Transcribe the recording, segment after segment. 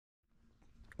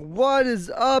What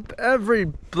is up,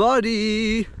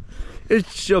 everybody?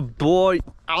 It's your boy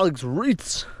Alex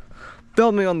Reitz,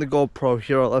 filming on the GoPro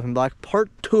Hero 11 Black,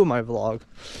 part 2 of my vlog.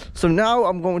 So now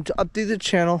I'm going to update the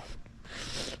channel.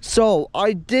 So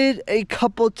I did a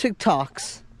couple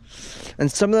TikToks,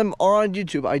 and some of them are on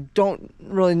YouTube. I don't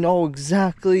really know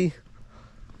exactly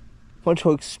what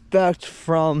to expect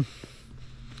from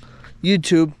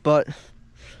YouTube, but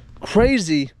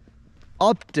crazy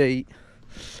update.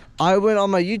 I went on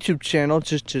my YouTube channel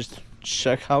just to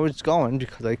check how it's going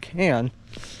because I can,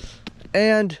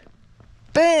 and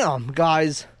bam,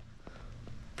 guys,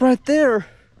 right there,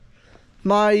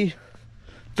 my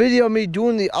video of me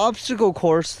doing the obstacle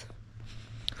course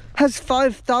has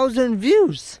 5,000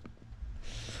 views.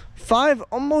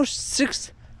 Almost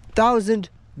 6,000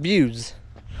 views.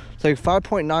 It's like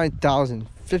 5.9 thousand,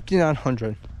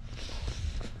 5,900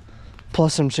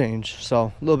 plus some change,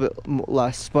 so a little bit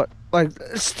less, but like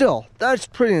still, that's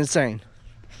pretty insane.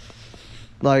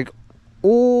 Like,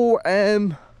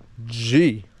 OMG.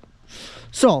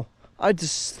 So I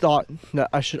just thought that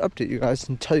I should update you guys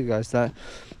and tell you guys that.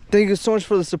 Thank you so much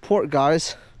for the support,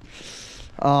 guys.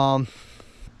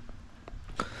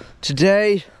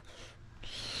 Today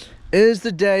is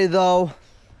the day, though.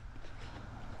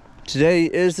 Today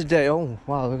is the day. Oh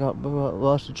wow, we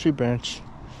lost a tree branch.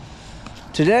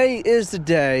 Today is the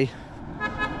day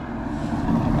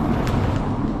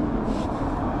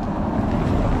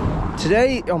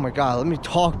oh my god, let me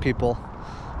talk, people.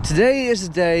 Today is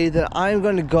the day that I'm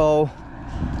going to go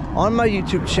on my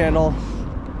YouTube channel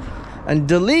and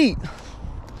delete,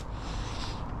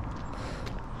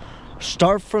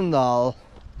 start from the,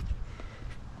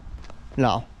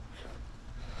 no,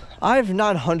 I have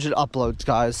 900 uploads,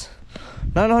 guys.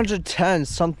 910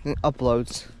 something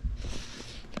uploads.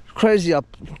 Crazy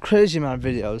amount of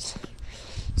videos.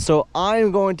 So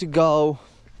I'm going to go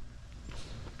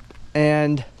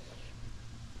and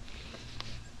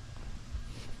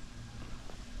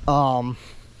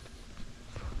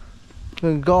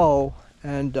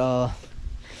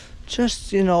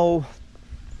just, you know,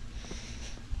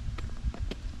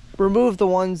 remove the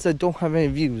ones that don't have any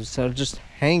views, that are just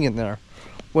hanging there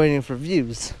waiting for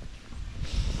views.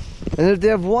 And if they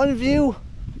have one view,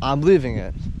 I'm leaving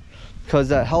it, because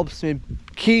that helps me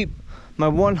keep my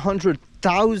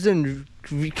 100,000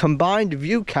 combined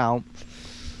view count,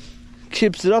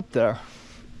 keeps it up there.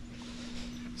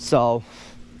 So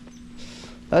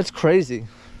that's crazy.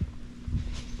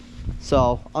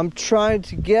 So I'm trying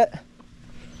to get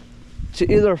to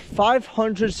either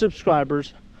 500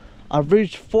 subscribers. I've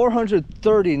reached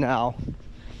 430 now.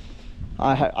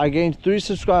 I gained 3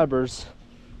 subscribers.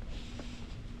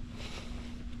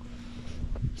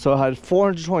 So I had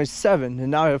 427,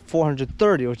 and now I have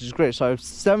 430, which is great. So I have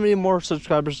 70 more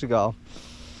subscribers to go.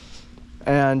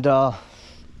 And I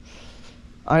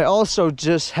also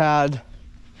just had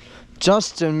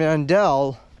Justin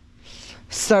Mandel,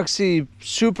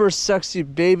 super sexy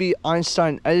baby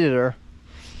Einstein editor.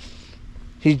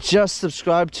 He just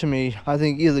subscribed to me, I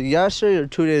think either yesterday or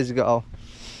 2 days ago.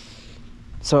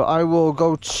 So I will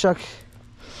go check,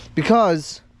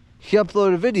 because he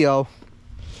uploaded a video.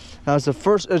 That was the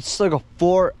first, it's like a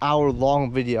 4-hour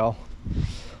long video,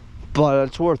 but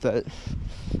it's worth it.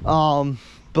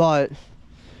 But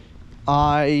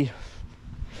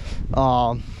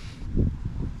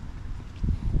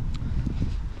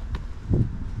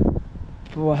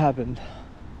what happened?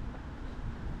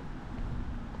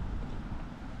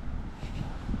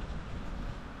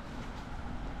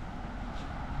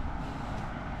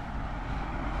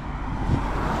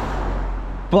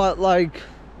 But like,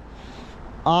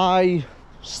 I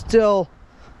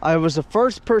was the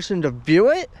first person to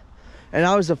view it, and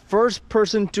I was the first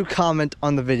person to comment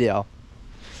on the video.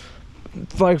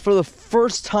 Like, for the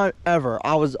first time ever,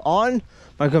 I was on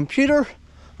my computer,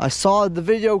 I saw the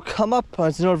video come up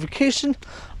as a notification,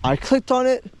 I clicked on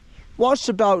it, watched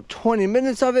about 20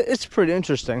 minutes of it. It's pretty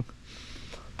interesting,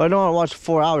 but I don't want to watch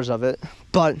 4 hours of it.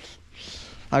 But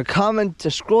I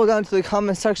scroll down to the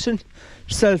comment section,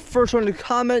 said first one to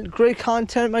comment, great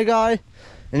content, my guy,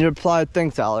 and he replied,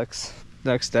 thanks, Alex.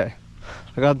 Next day,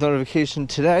 I got a notification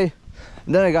today,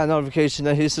 and then I got a notification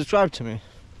that he subscribed to me,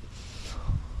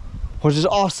 which is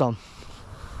awesome.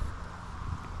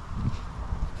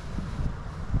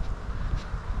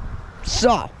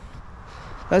 So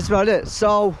that's about it.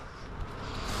 So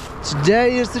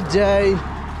today is the day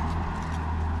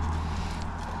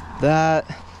that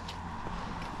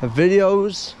the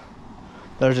videos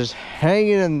that are just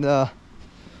hanging in the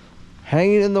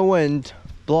wind,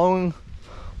 blowing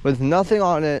with nothing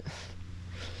on it,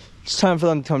 it's time for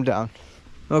them to come down.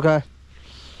 Okay?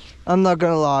 I'm not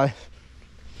gonna lie.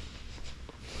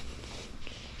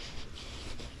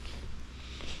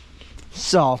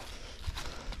 So,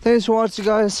 thanks for watching,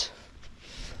 guys.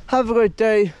 Have a great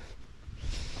day.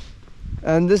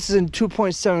 And this is in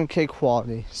 2.7K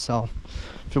quality. So,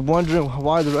 if you're wondering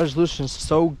why the resolution is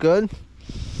so good,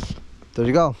 there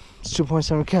you go. It's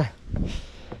 2.7K.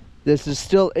 This is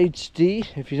still HD.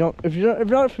 If you're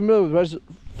not familiar with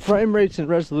frame rates and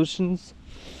resolutions,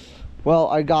 well,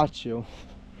 I got you.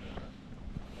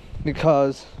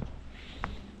 Because,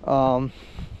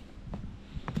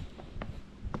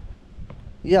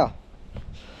 yeah,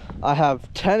 I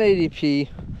have 1080p,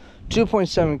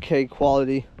 2.7K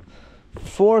quality,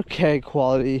 4K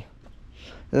quality,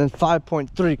 and then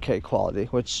 5.3K quality,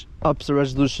 which ups the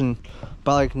resolution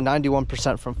by like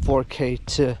 91% from 4K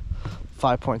to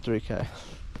 5.3K,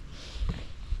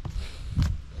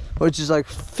 which is like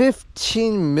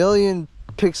 15 million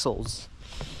pixels.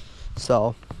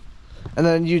 So, and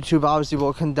then YouTube obviously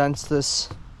will condense this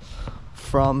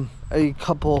from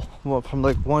from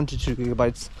like 1 to 2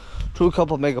 gigabytes to a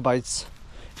couple megabytes.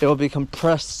 It will be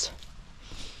compressed.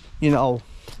 You know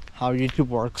how YouTube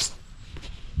works.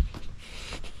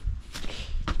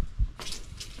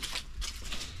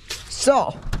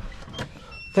 So,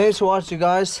 thanks for watching,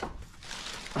 guys.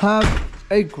 Have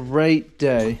a great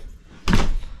day.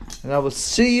 And I will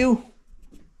see you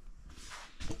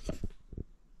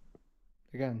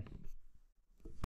again.